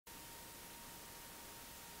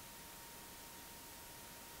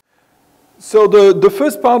So the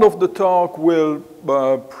first part of the talk will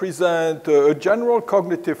present a general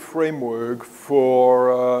cognitive framework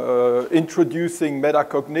for introducing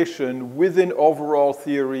metacognition within overall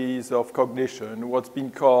theories of cognition, what's been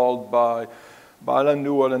called by Alan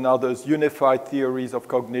Newell and others unified theories of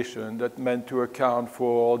cognition that meant to account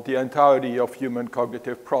for the entirety of human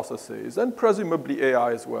cognitive processes, and presumably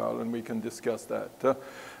AI as well, and we can discuss that.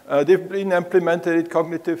 They've been implemented in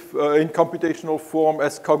computational form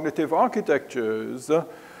as cognitive architectures.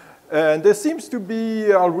 And there seems to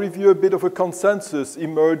be, I'll review a bit of a consensus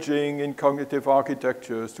emerging in cognitive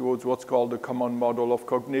architectures towards what's called the common model of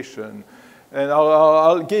cognition. And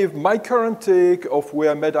I'll give my current take of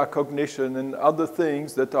where metacognition and other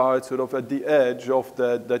things that are sort of at the edge of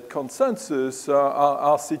that consensus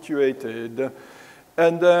are situated.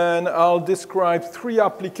 And then I'll describe 3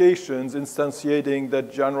 applications instantiating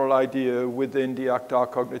that general idea within the ACT-R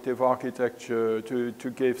cognitive architecture to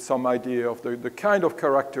give some idea of the kind of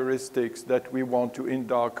characteristics that we want to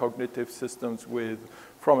endow cognitive systems with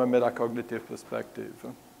from a metacognitive perspective.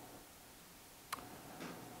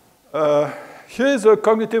 Here's a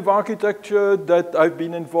cognitive architecture that I've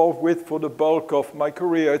been involved with for the bulk of my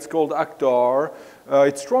career. It's called ACT-R.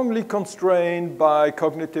 It's strongly constrained by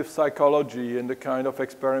cognitive psychology and the kind of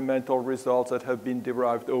experimental results that have been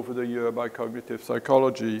derived over the year by cognitive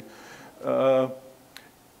psychology.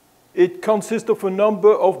 It consists of a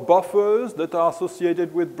number of buffers that are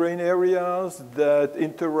associated with brain areas that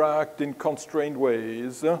interact in constrained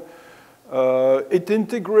ways. It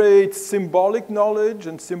integrates symbolic knowledge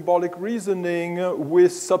and symbolic reasoning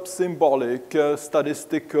with sub-symbolic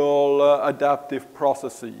statistical adaptive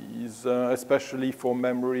processes, especially for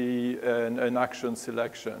memory and action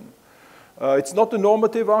selection. It's not a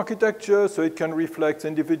normative architecture, so it can reflect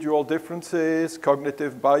individual differences,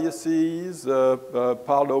 cognitive biases.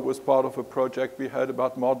 Paolo was part of a project we had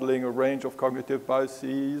about modeling a range of cognitive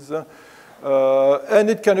biases. And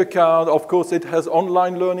it can account, of course, it has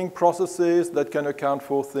online learning processes that can account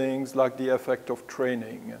for things like the effect of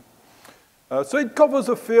training. So it covers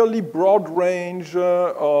a fairly broad range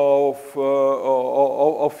of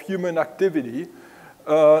human activity.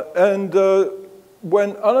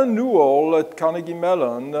 When Alan Newell at Carnegie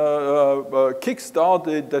Mellon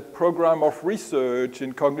kick-started that program of research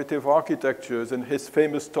in cognitive architectures in his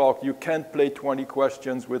famous talk, "You can't play 20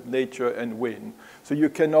 questions with nature and win." So you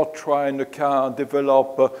cannot try and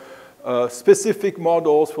develop specific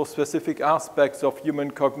models for specific aspects of human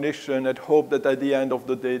cognition and hope that at the end of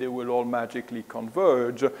the day they will all magically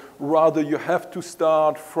converge. Rather, you have to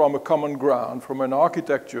start from a common ground, from an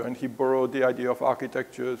architecture, and he borrowed the idea of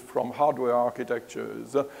architectures from hardware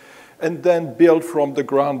architectures, and then build from the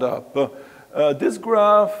ground up. This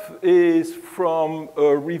graph is from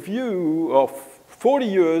a review of 40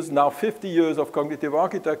 years, now 50 years of cognitive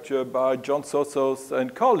architecture by John Sosos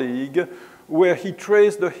and colleague, where he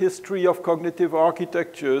traced the history of cognitive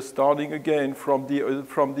architecture, starting again from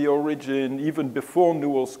the origin, even before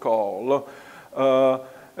Newell's call.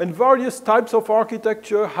 And various types of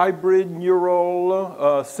architecture, hybrid,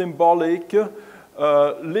 neural, symbolic,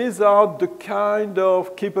 lays out the kind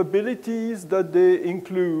of capabilities that they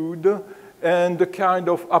include and the kind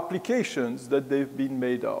of applications that they've been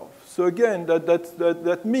made of. So again,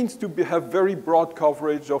 that means to have very broad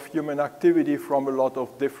coverage of human activity from a lot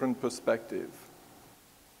of different perspectives.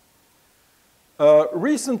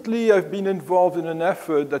 Recently, I've been involved in an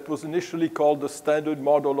effort that was initially called the Standard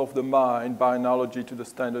Model of the Mind, by analogy to the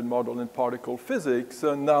Standard Model in particle physics.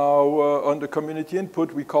 And now, under community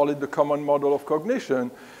input, we call it the Common Model of Cognition.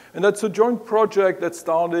 And that's a joint project that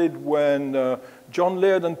started when John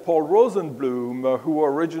Laird and Paul Rosenblum, who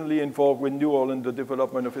were originally involved with Newell in the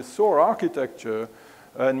development of his SOAR architecture,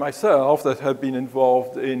 and myself that have been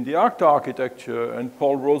involved in the ACT architecture, and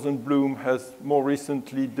Paul Rosenblum has more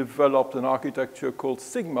recently developed an architecture called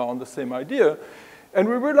Sigma on the same idea. And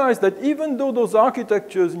we realized that even though those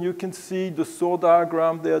architectures, and you can see the SOAR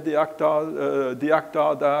diagram there, the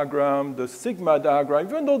ACT-R diagram, the Sigma diagram,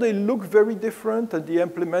 even though they look very different and the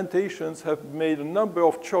implementations have made a number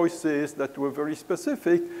of choices that were very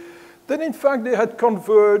specific, then in fact they had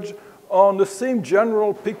converged on the same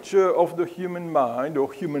general picture of the human mind,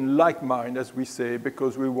 or human-like mind, as we say,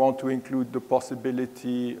 because we want to include the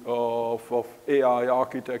possibility of AI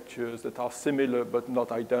architectures that are similar but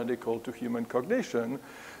not identical to human cognition,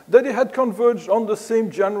 that it had converged on the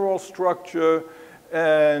same general structure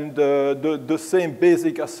and the same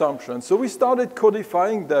basic assumptions. So we started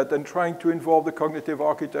codifying that and trying to involve the cognitive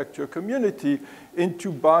architecture community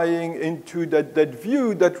into buying into that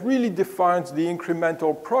view that really defines the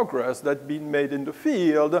incremental progress that's been made in the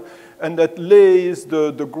field and that lays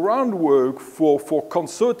the groundwork for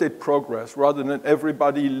concerted progress rather than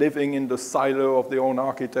everybody living in the silo of their own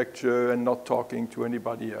architecture and not talking to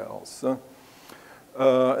anybody else.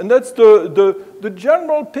 And that's the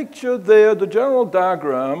general picture there, the general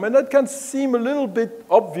diagram, and that can seem a little bit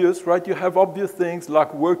obvious, right? You have obvious things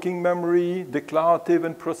like working memory, declarative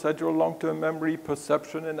and procedural long-term memory,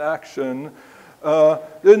 perception and action. There are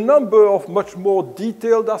a number of much more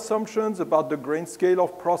detailed assumptions about the grain scale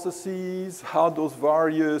of processes, how those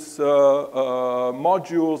various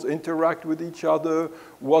modules interact with each other,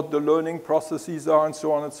 what the learning processes are, and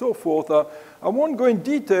so on and so forth. I won't go in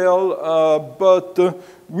detail, but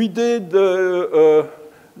we did a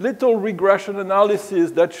little regression analysis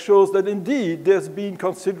that shows that indeed there's been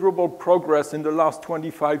considerable progress in the last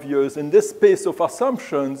 25 years in this space of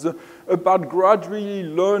assumptions about gradually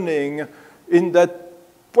learning in that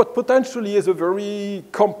what potentially is a very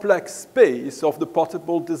complex space of the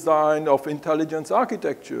possible design of intelligence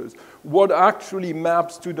architectures, what actually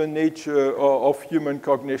maps to the nature of human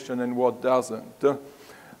cognition and what doesn't.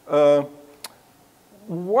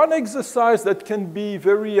 One exercise that can be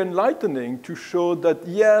very enlightening to show that,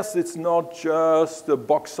 yes, it's not just a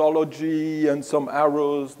boxology and some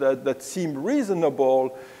arrows that seem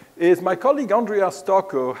reasonable, is my colleague Andrea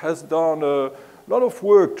Stocco has done a lot of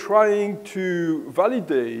work trying to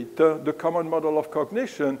validate the common model of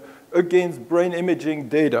cognition against brain imaging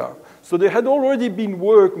data. So there had already been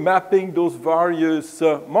work mapping those various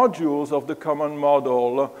modules of the common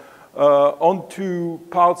model onto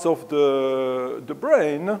parts of the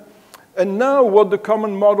brain. And now what the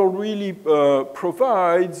common model really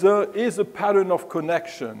provides is a pattern of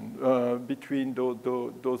connection between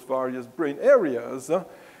those various brain areas.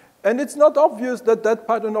 And it's not obvious that that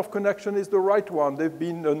pattern of connection is the right one. There have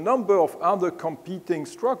been a number of other competing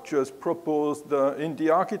structures proposed in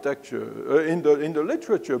the architecture, in the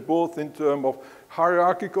literature, both in terms of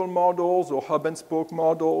hierarchical models or hub and spoke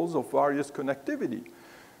models of various connectivity.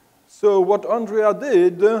 So what Andrea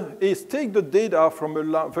did is take the data from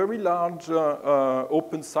a very large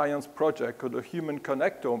open science project called the Human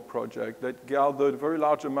Connectome Project that gathered a very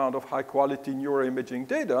large amount of high-quality neuroimaging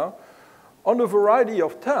data on a variety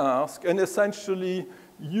of tasks and essentially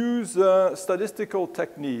use a statistical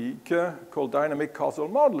technique called dynamic causal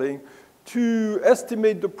modeling to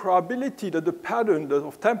estimate the probability that the pattern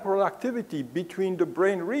of temporal activity between the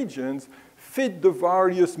brain regions fit the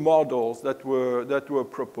various models that were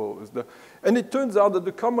proposed. And it turns out that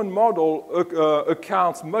the common model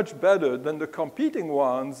accounts much better than the competing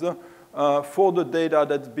ones for the data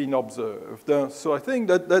that's been observed. So I think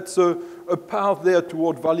that that's a path there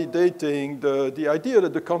toward validating the idea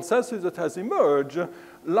that the consensus that has emerged,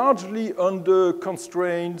 largely under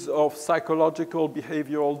constraints of psychological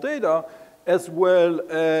behavioral data, as well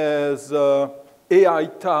as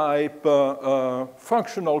AI-type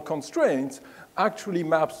functional constraints, actually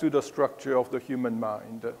maps to the structure of the human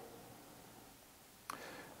mind.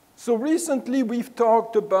 So recently, we've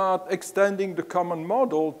talked about extending the common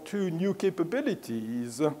model to new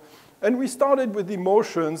capabilities. And we started with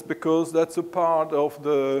emotions because that's a part of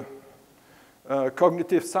the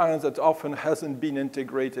cognitive science that often hasn't been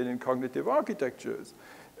integrated in cognitive architectures.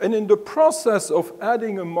 And in the process of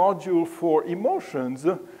adding a module for emotions,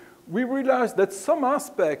 we realized that some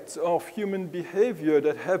aspects of human behavior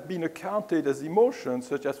that have been accounted as emotions,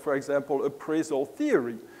 such as, for example, appraisal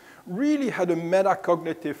theory, really had a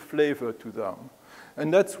metacognitive flavor to them.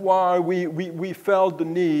 And that's why we felt the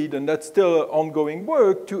need, and that's still ongoing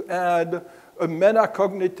work, to add a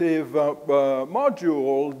metacognitive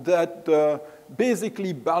module that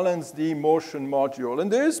basically balanced the emotion module.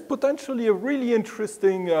 And there is potentially a really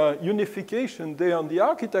interesting unification there on the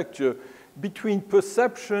architecture between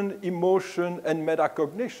perception, emotion, and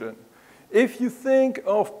metacognition. If you think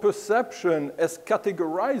of perception as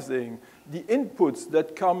categorizing the inputs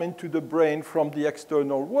that come into the brain from the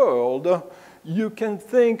external world, you can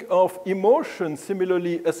think of emotion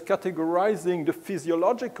similarly as categorizing the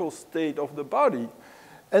physiological state of the body.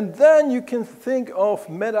 And then you can think of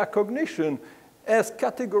metacognition as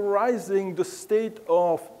categorizing the state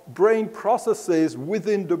of brain processes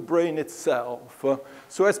within the brain itself.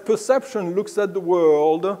 So as perception looks at the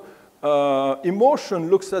world, emotion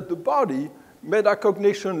looks at the body,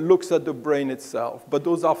 metacognition looks at the brain itself. But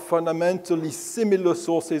those are fundamentally similar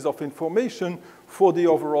sources of information for the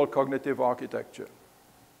overall cognitive architecture.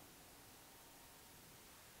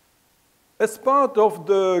 As part of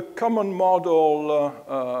the common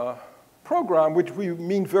model program, which we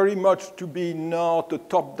mean very much to be not a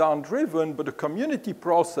top-down driven, but a community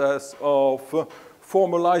process of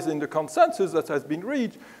formalizing the consensus that has been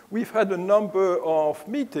reached, we've had a number of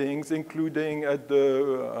meetings, including at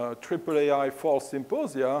the AAAI Fall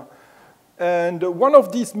Symposia. And one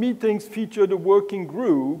of these meetings featured a working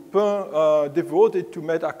group devoted to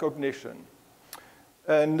metacognition.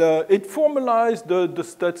 And it formalized,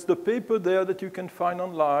 that's the paper there that you can find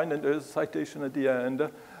online, and there's a citation at the end.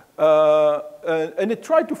 And it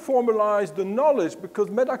tried to formalize the knowledge, because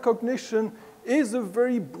metacognition is a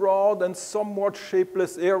very broad and somewhat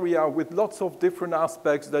shapeless area with lots of different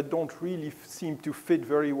aspects that don't really seem to fit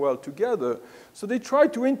very well together. So they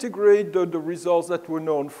tried to integrate the results that were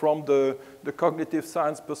known from the cognitive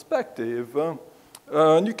science perspective.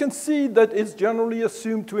 And you can see that it's generally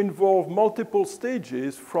assumed to involve multiple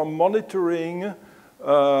stages from monitoring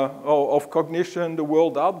of cognition, the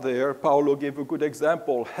world out there. Paolo gave a good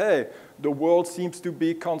example. Hey, the world seems to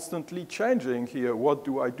be constantly changing here. What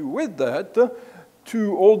do I do with that?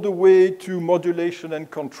 To all the way to modulation and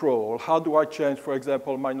control. How do I change, for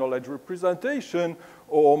example, my knowledge representation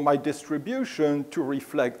or my distribution to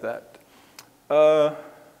reflect that?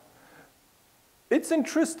 It's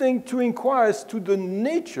interesting to inquire as to the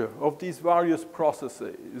nature of these various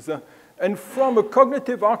processes. And from a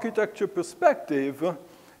cognitive architecture perspective,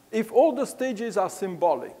 if all the stages are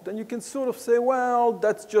symbolic, then you can sort of say, well,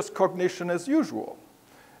 that's just cognition as usual.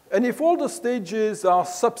 And if all the stages are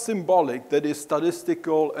subsymbolic, that is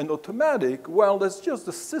statistical and automatic, well, that's just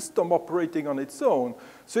a system operating on its own.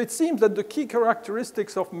 So it seems that the key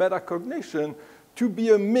characteristics of metacognition to be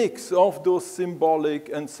a mix of those symbolic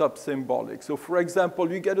and subsymbolic. So for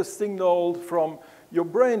example, you get a signal from your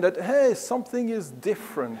brain that, hey, something is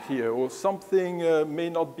different here, or something may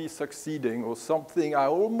not be succeeding, or something, I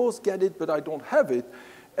almost get it, but I don't have it.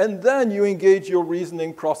 And then you engage your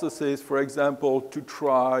reasoning processes, for example, to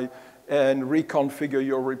try and reconfigure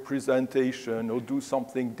your representation or do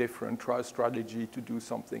something different, try a strategy to do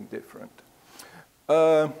something different.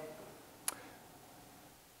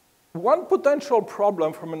 One potential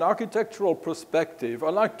problem from an architectural perspective, I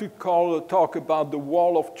like to talk about the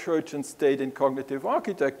wall of church and state in cognitive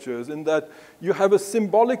architectures, in that you have a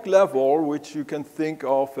symbolic level, which you can think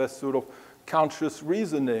of as sort of conscious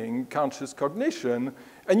reasoning, conscious cognition,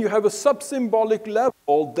 and you have a subsymbolic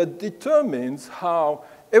level that determines how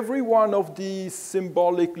every one of these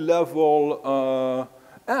symbolic level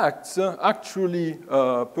acts actually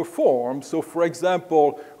perform. So for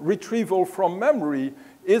example, retrieval from memory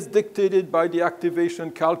is dictated by the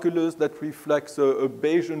activation calculus that reflects a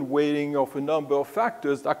Bayesian weighting of a number of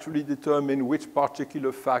factors that actually determine which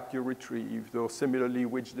particular fact you retrieve, or similarly,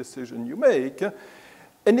 which decision you make.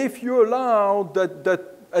 And if you allow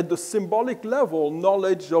that at the symbolic level,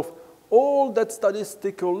 knowledge of all that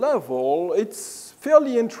statistical level, it's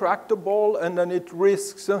fairly intractable, and then it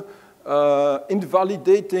risks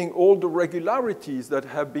invalidating all the regularities that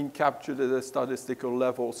have been captured at a statistical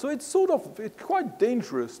level. So it's it's quite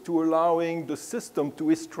dangerous to allowing the system to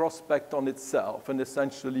introspect on itself and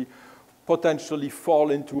essentially potentially fall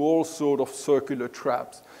into all sort of circular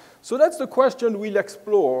traps. So that's the question we'll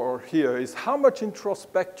explore here, is how much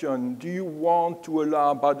introspection do you want to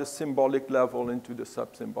allow by the symbolic level into the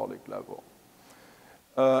subsymbolic level?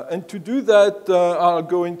 And to do that, I'll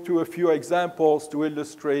go into a few examples to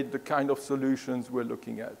illustrate the kind of solutions we're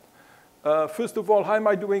looking at. First of all, how am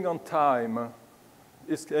I doing on time?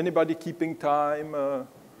 Is anybody keeping time?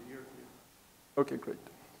 Okay, great.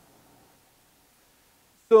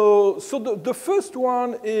 So the first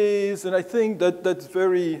one is, and I think that's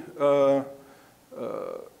very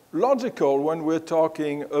logical when we're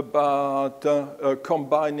talking about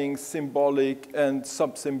combining symbolic and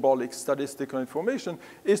subsymbolic statistical information,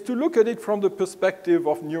 is to look at it from the perspective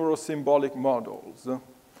of neurosymbolic models.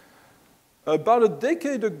 About a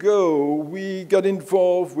decade ago, we got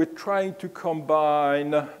involved with trying to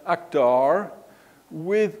combine ACTAR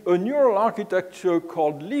with a neural architecture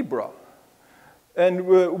called Libre. And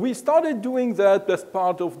we started doing that as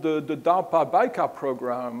part of the DARPA BICA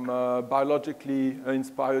program, biologically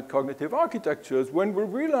inspired cognitive architectures, when we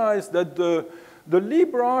realized that the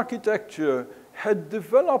Libre architecture had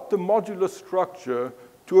developed a modular structure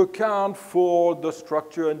to account for the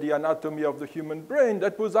structure and the anatomy of the human brain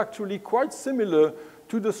that was actually quite similar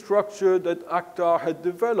to the structure that ACTAR had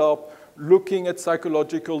developed, looking at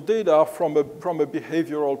psychological data from a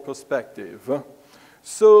behavioral perspective.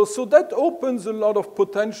 So that opens a lot of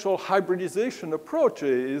potential hybridization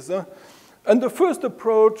approaches. And the first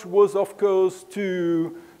approach was, of course,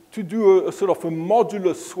 to to do a sort of a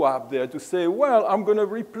modular swap there, to say, well, I'm going to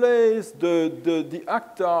replace the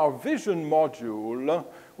actor vision module,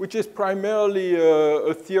 which is primarily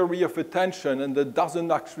a theory of attention and that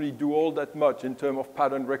doesn't actually do all that much in terms of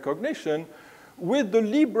pattern recognition, with the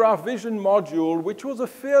Libra vision module, which was a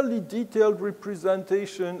fairly detailed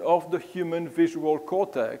representation of the human visual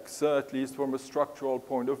cortex, at least from a structural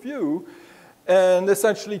point of view, and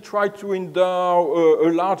essentially try to endow a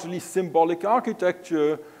largely symbolic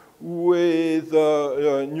architecture with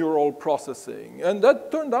neural processing. And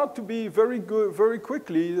that turned out to be very good, very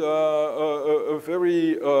quickly, a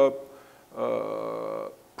very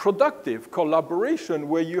productive collaboration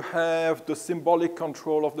where you have the symbolic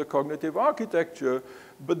control of the cognitive architecture,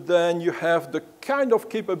 but then you have the kind of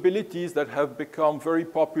capabilities that have become very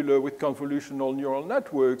popular with convolutional neural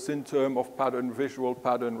networks in terms of visual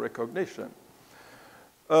pattern recognition.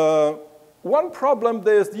 One problem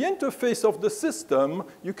there is the interface of the system.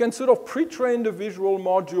 You can sort of pre-train the visual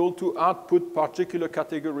module to output particular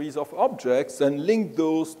categories of objects and link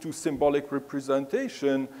those to symbolic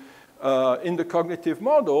representation in the cognitive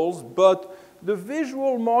models, but the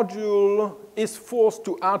visual module is forced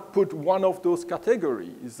to output one of those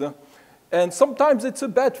categories. And sometimes it's a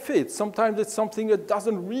bad fit. Sometimes it's something that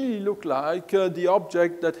doesn't really look like the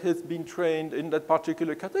object that has been trained in that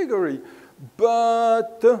particular category.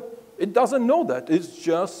 But it doesn't know that. It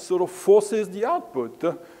just sort of forces the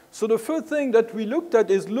output. So the first thing that we looked at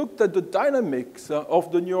is the dynamics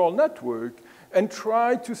of the neural network and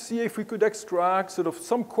try to see if we could extract sort of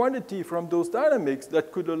some quantity from those dynamics that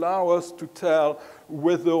could allow us to tell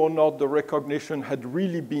whether or not the recognition had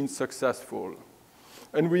really been successful.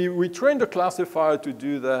 And we trained a classifier to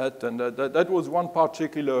do that, and that was one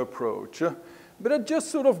particular approach. But it just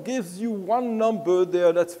sort of gives you one number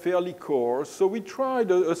there that's fairly coarse. So we tried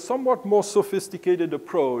a somewhat more sophisticated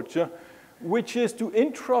approach, which is to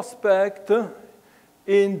introspect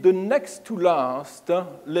in the next to last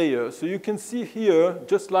layer. So you can see here,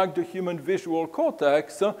 just like the human visual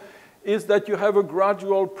cortex, is that you have a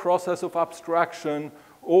gradual process of abstraction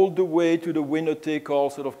all the way to the winner-take-all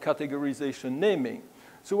sort of categorization naming.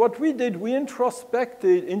 So what we did, we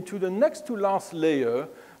introspected into the next to last layer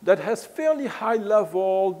that has fairly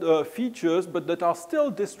high-level features, but that are still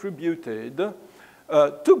distributed,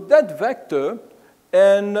 took that vector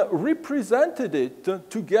and represented it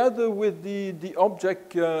together with the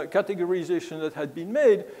object categorization that had been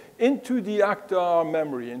made into the actor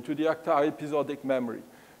memory, into the actor episodic memory.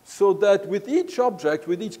 So that with each object,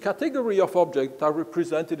 with each category of object are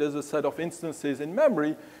represented as a set of instances in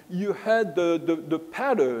memory, you had the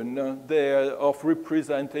pattern there of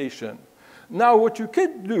representation. Now, what you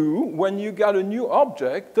could do when you got a new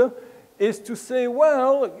object is to say,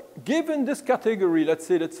 well, given this category, let's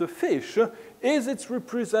say that's a fish, is its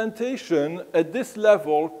representation at this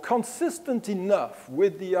level consistent enough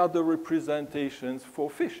with the other representations for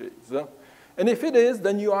fishes? And if it is,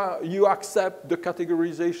 then you accept the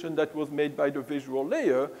categorization that was made by the visual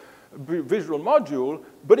layer, visual module.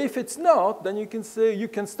 But if it's not, then you can say, you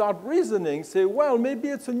can start reasoning, say, well, maybe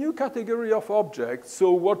it's a new category of objects.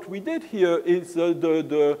 So what we did here is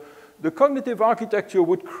the cognitive architecture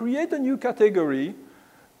would create a new category,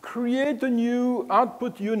 create a new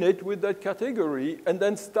output unit with that category, and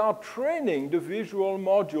then start training the visual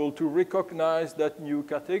module to recognize that new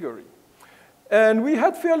category. And we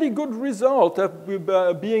had fairly good result of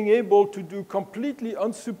being able to do completely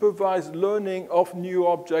unsupervised learning of new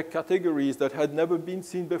object categories that had never been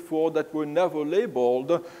seen before, that were never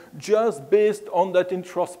labeled, just based on that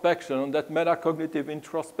introspection, on that metacognitive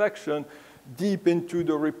introspection deep into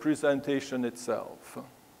the representation itself.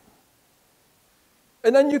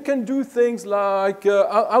 And then you can do things like,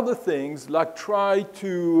 other things, like try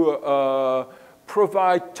to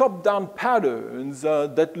provide top-down patterns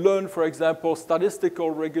that learn, for example,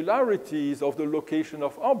 statistical regularities of the location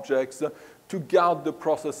of objects to guide the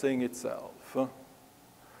processing itself.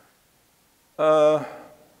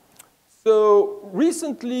 So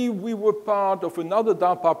recently, we were part of another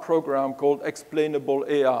DARPA program called Explainable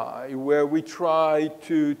AI, where we try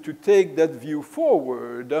to take that view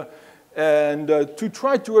forward and to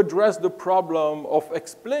try to address the problem of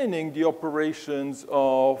explaining the operations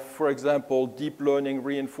of, for example, deep learning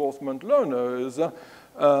reinforcement learners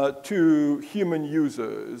to human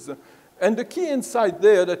users. And the key insight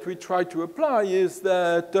there that we try to apply is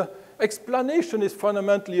that explanation is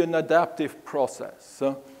fundamentally an adaptive process.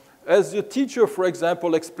 as the teacher, for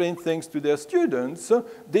example, explains things to their students,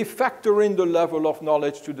 they factor in the level of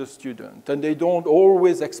knowledge to the student, and they don't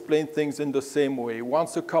always explain things in the same way.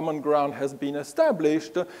 Once a common ground has been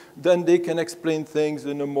established, then they can explain things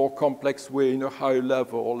in a more complex way, in a higher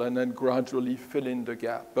level, and then gradually fill in the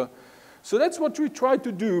gap. So that's what we try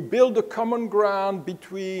to do, build a common ground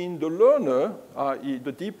between the learner, i.e.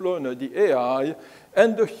 the deep learner, the AI,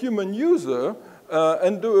 and the human user.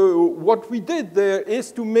 What we did there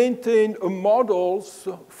is to maintain models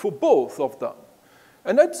for both of them.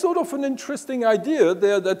 And that's sort of an interesting idea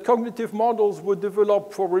there, that cognitive models were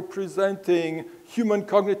developed for representing human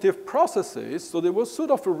cognitive processes. So there was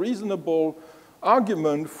sort of a reasonable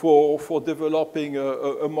argument for developing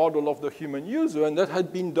a model of the human user, and that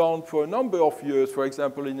had been done for a number of years, for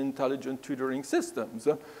example, in intelligent tutoring systems.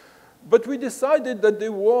 But we decided that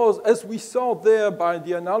there was, as we saw there by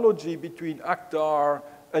the analogy between ACTAR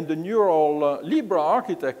and the neural Lebiere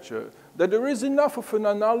architecture, that there is enough of an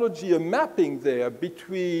analogy, a mapping there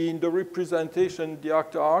between the representation, the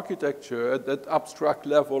ACTAR architecture at that abstract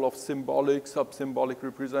level of symbolic, sub-symbolic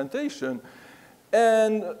representation,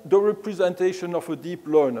 and the representation of a deep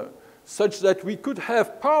learner, such that we could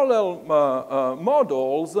have parallel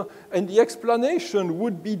models, and the explanation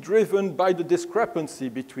would be driven by the discrepancy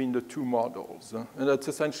between the two models. And that's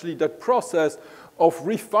essentially that process of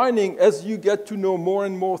refining as you get to know more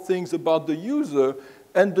and more things about the user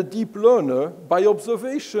and the deep learner by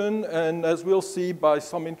observation, and as we'll see, by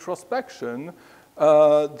some introspection,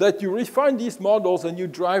 that you refine these models and you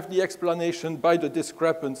drive the explanation by the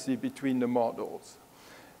discrepancy between the models.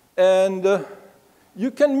 And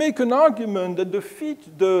you can make an argument that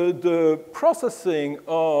the processing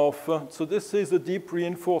of, so this is a deep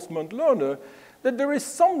reinforcement learner, that there is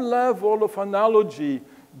some level of analogy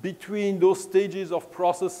between those stages of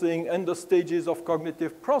processing and the stages of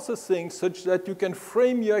cognitive processing, such that you can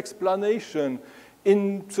frame your explanation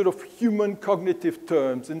in sort of human cognitive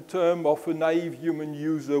terms, in terms of a naive human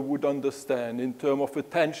user would understand, in terms of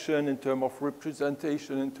attention, in terms of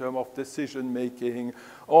representation, in terms of decision making,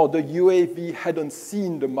 or the UAV hadn't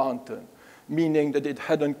seen the mountain, meaning that it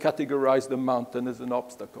hadn't categorized the mountain as an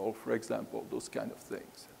obstacle, for example, those kind of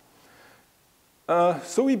things.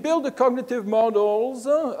 So we build the cognitive models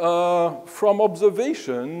from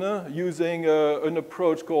observation using an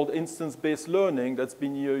approach called instance-based learning that's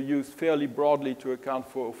been used fairly broadly to account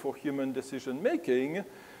for human decision making.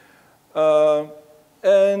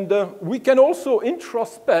 And we can also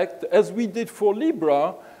introspect, as we did for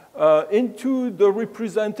Lebiere, into the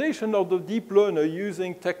representation of the deep learner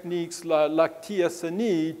using techniques like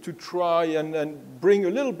TSNE to try and bring a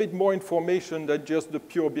little bit more information than just the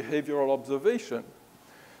pure behavioral observation.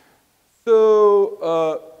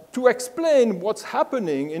 So to explain what's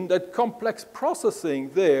happening in that complex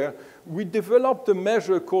processing there, we developed a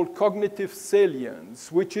measure called cognitive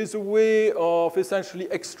salience, which is a way of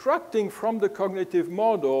essentially extracting from the cognitive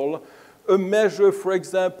model a measure, for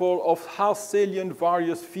example, of how salient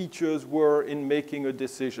various features were in making a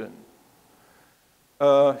decision.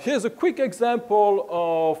 Here's a quick example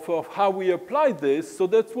of how we applied this. So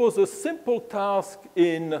that was a simple task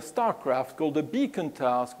in StarCraft called the beacon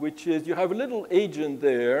task, which is you have a little agent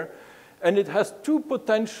there, and it has two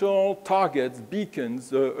potential targets,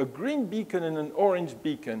 beacons, a green beacon and an orange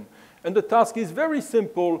beacon. And the task is very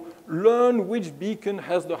simple: learn which beacon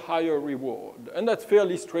has the higher reward. And that's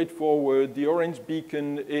fairly straightforward. The orange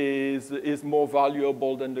beacon is more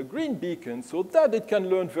valuable than the green beacon, so that it can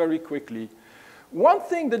learn very quickly. One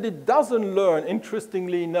thing that it doesn't learn,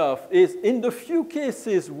 interestingly enough, is in the few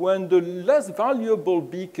cases when the less valuable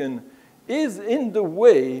beacon is in the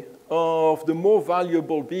way of the more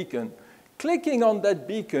valuable beacon, clicking on that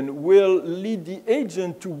beacon will lead the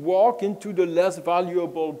agent to walk into the less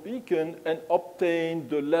valuable beacon and obtain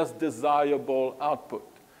the less desirable output.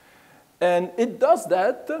 And it does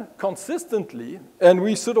that consistently, and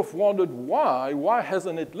we sort of wondered why. Why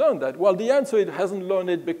hasn't it learned that? Well, the answer, it hasn't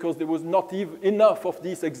learned it because there was not even enough of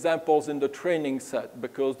these examples in the training set,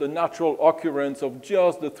 because the natural occurrence of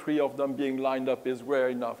just the three of them being lined up is rare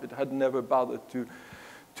enough. It had never bothered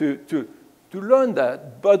to learn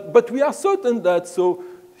that. But we are certain that, so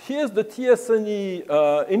here's the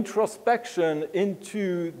TSNE introspection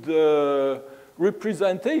into the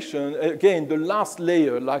representation, again, the last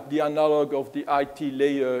layer, like the analog of the IT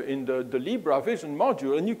layer in the Lebiere vision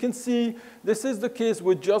module. And you can see this is the case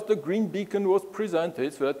where just the green beacon was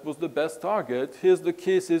presented, so that was the best target. Here's the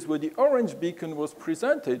cases where the orange beacon was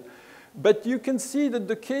presented. But you can see that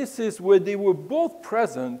the cases where they were both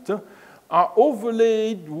present are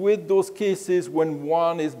overlaid with those cases when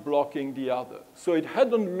one is blocking the other. So it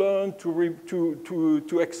hadn't learned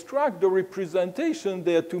to extract the representation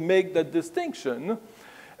there to make that distinction.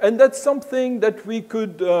 And that's something that we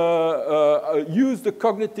could use the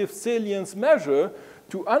cognitive salience measure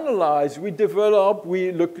to analyze.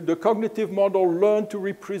 The cognitive model learned to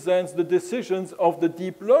represent the decisions of the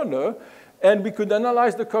deep learner, and we could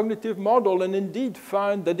analyze the cognitive model and indeed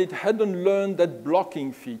find that it hadn't learned that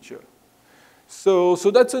blocking feature. So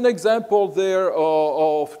that's an example there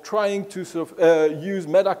of trying to sort of, use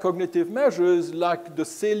metacognitive measures like the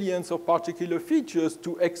salience of particular features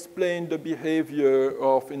to explain the behavior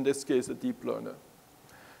of, in this case, a deep learner.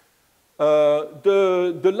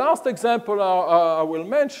 The last example I will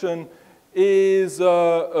mention is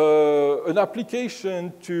an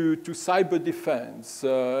application to cyber defense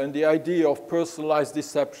and the idea of personalized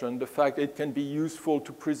deception, the fact it can be useful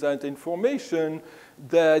to present information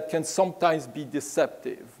that can sometimes be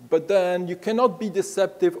deceptive. But then you cannot be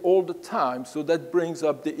deceptive all the time, so that brings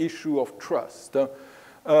up the issue of trust.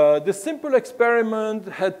 The simple experiment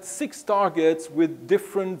had 6 targets with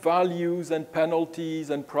different values and penalties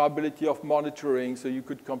and probability of monitoring, so you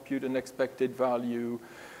could compute an expected value.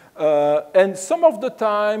 And some of the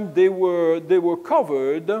time they were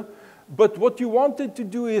covered, but what you wanted to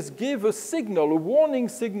do is give a signal, a warning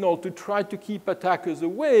signal to try to keep attackers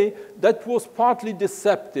away that was partly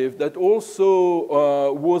deceptive, that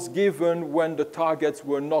also was given when the targets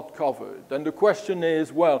were not covered. And the question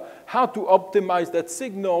is, well, how to optimize that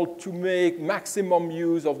signal to make maximum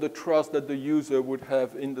use of the trust that the user would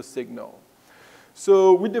have in the signal.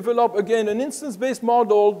 So we develop, again, an instance-based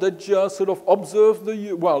model that just sort of observes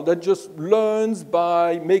that just learns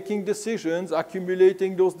by making decisions,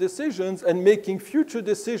 accumulating those decisions, and making future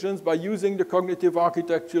decisions by using the cognitive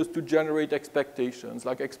architectures to generate expectations,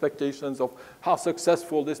 like expectations of how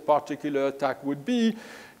successful this particular attack would be,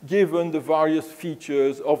 given the various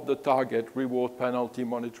features of the target, reward, penalty,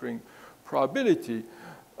 monitoring, probability.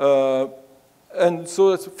 And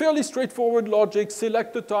so it's fairly straightforward logic.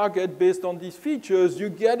 Select a target based on these features. You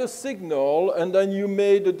get a signal, and then you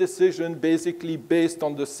made a decision basically based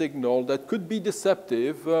on the signal that could be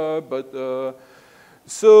deceptive.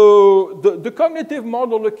 So the cognitive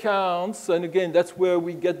model accounts, and again, that's where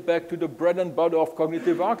we get back to the bread and butter of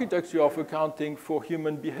cognitive architecture of accounting for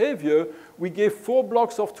human behavior. We gave 4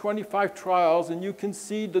 blocks of 25 trials, and you can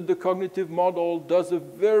see that the cognitive model does a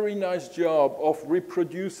very nice job of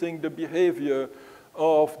reproducing the behavior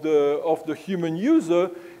of the human user.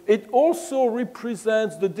 It also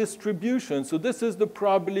represents the distribution. So this is the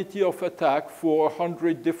probability of attack for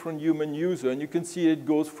 100 different human users. And you can see it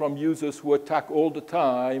goes from users who attack all the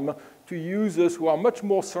time to users who are much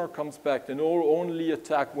more circumspect and only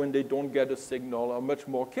attack when they don't get a signal, are much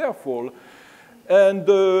more careful. And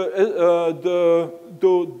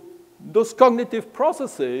those cognitive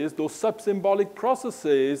processes, those subsymbolic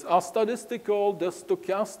processes, are statistical, they're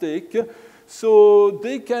stochastic. So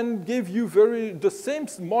they can give you the same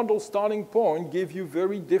model starting point, give you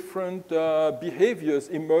very different behaviors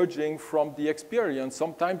emerging from the experience.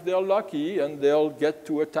 Sometimes they're lucky and they'll get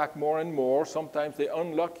to attack more and more. Sometimes they're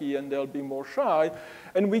unlucky and they'll be more shy.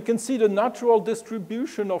 And we can see the natural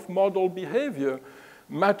distribution of model behavior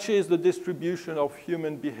matches the distribution of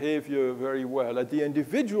human behavior very well at the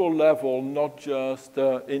individual level, not just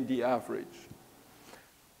in the average.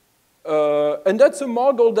 And that's a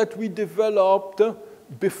model that we developed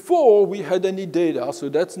before we had any data. So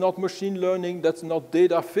that's not machine learning, that's not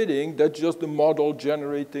data fitting, that's just the model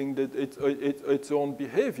generating its own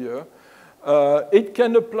behavior. It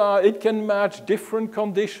can match different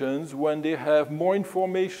conditions when they have more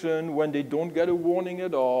information, when they don't get a warning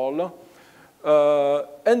at all.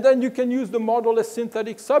 And then you can use the model as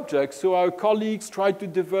synthetic subjects. So our colleagues tried to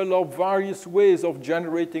develop various ways of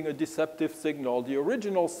generating a deceptive signal. The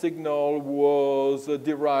original signal was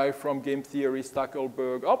derived from game theory,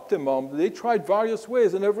 Stackelberg optimum. They tried various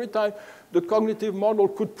ways, and every time the cognitive model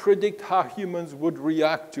could predict how humans would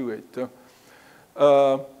react to it.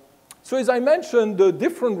 So as I mentioned, the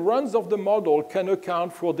different runs of the model can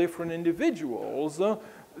account for different individuals.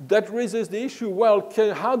 That raises the issue, well,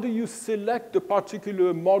 how do you select a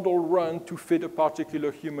particular model run to fit a particular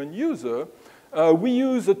human user? We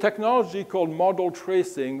use a technology called model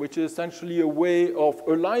tracing, which is essentially a way of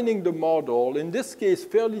aligning the model, in this case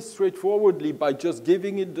fairly straightforwardly by just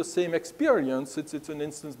giving it the same experience, since it's an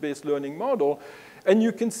instance-based learning model. And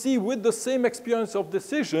you can see with the same experience of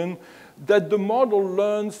decision that the model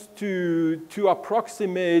learns to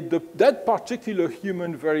approximate that particular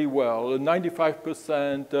human very well, a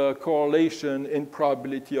 95% correlation in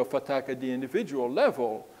probability of attack at the individual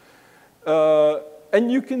level. And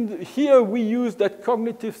you can, here we use that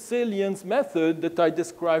cognitive salience method that I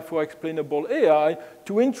described for explainable AI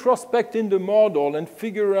to introspect in the model and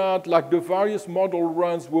figure out like the various model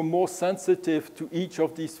runs were more sensitive to each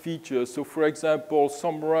of these features. So for example,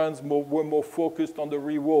 some runs were more focused on the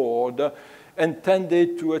reward and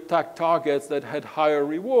tended to attack targets that had higher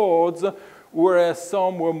rewards, whereas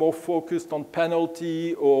some were more focused on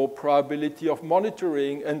penalty or probability of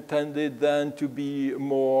monitoring and tended then to be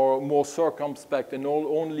more circumspect and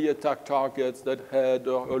only attack targets that had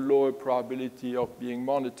a lower probability of being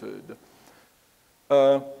monitored.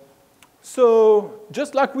 So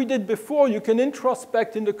just like we did before, you can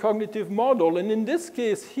introspect in the cognitive model. And in this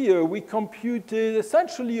case here, we computed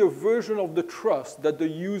essentially a version of the trust that the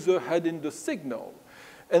user had in the signal.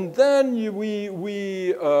 And then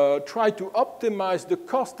we try to optimize the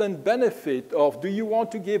cost and benefit of, do you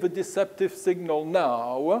want to give a deceptive signal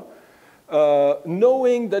now,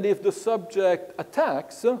 knowing that if the subject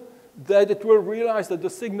attacks, that it will realize that the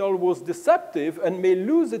signal was deceptive and may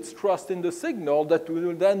lose its trust in the signal that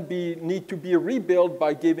will then need to be rebuilt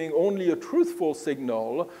by giving only a truthful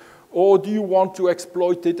signal, or do you want to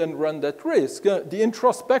exploit it and run that risk? The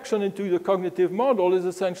introspection into the cognitive model is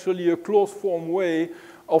essentially a closed-form way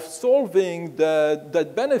of solving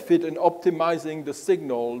that benefit and optimizing the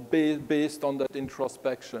signal based on that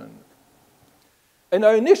introspection. And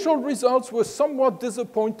our initial results were somewhat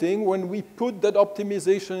disappointing when we put that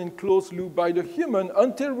optimization in closed loop by the human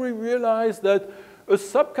until we realized that a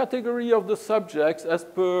subcategory of the subjects, as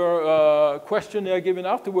per questionnaire given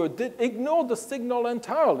afterward, did ignore the signal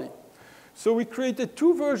entirely. So we created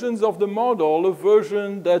two versions of the model, a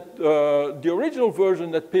version that, the original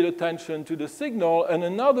version that paid attention to the signal and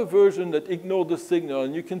another version that ignored the signal.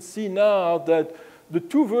 And you can see now that the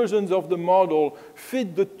two versions of the model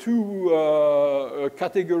fit the two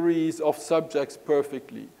categories of subjects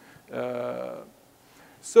perfectly.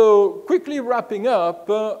 So quickly wrapping up,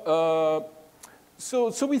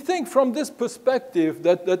 so we think from this perspective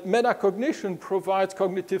that metacognition provides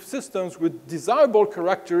cognitive systems with desirable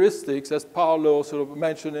characteristics, as Paolo sort of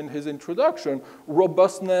mentioned in his introduction,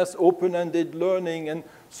 robustness, open-ended learning, and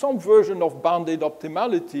some version of bounded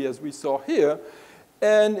optimality, as we saw here.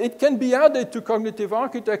 And it can be added to cognitive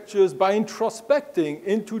architectures by introspecting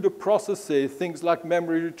into the processes, things like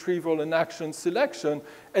memory retrieval and action selection,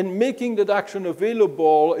 and making that action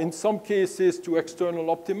available in some cases to external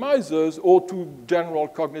optimizers or to general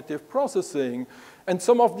cognitive processing. And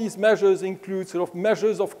some of these measures include sort of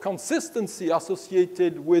measures of consistency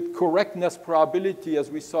associated with correctness probability,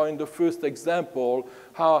 as we saw in the first example.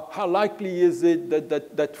 How likely is it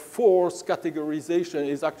that force categorization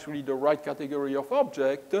is actually the right category of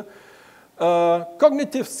object?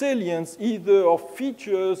 Cognitive salience, either of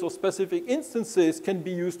features or specific instances, can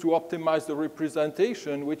be used to optimize the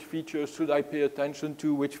representation. Which features should I pay attention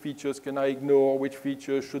to? Which features can I ignore? Which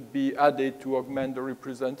features should be added to augment the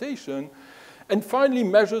representation? And finally,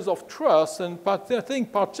 measures of trust, and I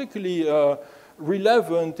think particularly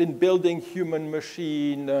relevant in building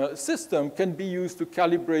human-machine system, can be used to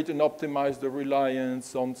calibrate and optimize the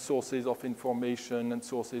reliance on sources of information and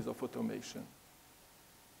sources of automation.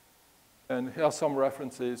 And here are some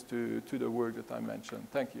references to the work that I mentioned.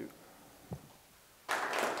 Thank you.